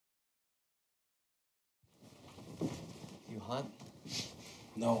hunt?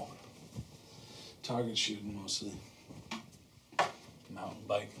 No. Target shooting mostly. Mountain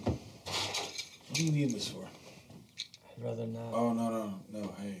biking. What do you need this for? I'd rather not. Oh, no,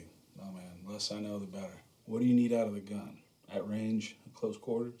 hey. No, man. The less I know, the better. What do you need out of the gun? At range, at close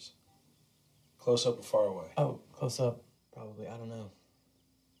quarters? Close up or far away? Oh, close up, probably. I don't know.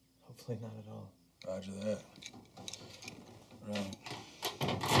 Hopefully not at all. Roger that. Right.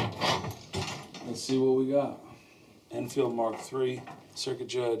 Let's see what we got. Enfield Mark III, Circuit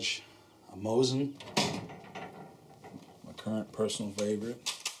Judge, a Mosin, my current personal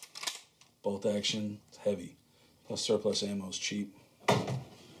favorite. Bolt action, it's heavy. Plus surplus ammo is cheap.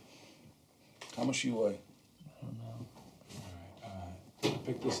 How much do you weigh? I don't know. All right. I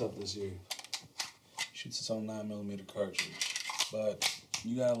picked this up this year. Shoots its own 9mm cartridge. But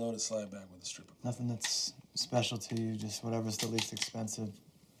you gotta load it slide back with a stripper. Nothing that's special to you, just whatever's the least expensive.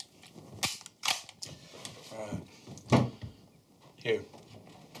 All right. Here.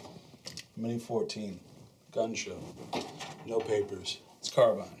 Mini 14. Gun show. No papers. It's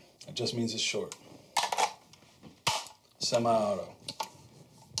carbine. It just means it's short. Semi-auto.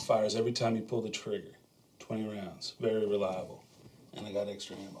 Fires every time you pull the trigger. 20 rounds. Very reliable. And I got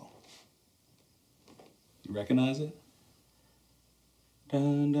extra ammo. You recognize it?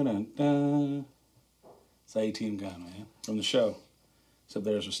 Dun, dun, dun, dun. It's an A-team gun, man. From the show. Except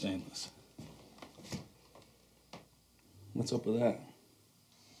theirs was stainless. What's up with that?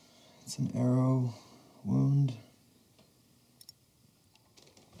 It's an arrow wound.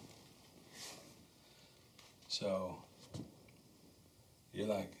 So, you're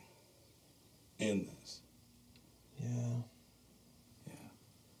like, in this.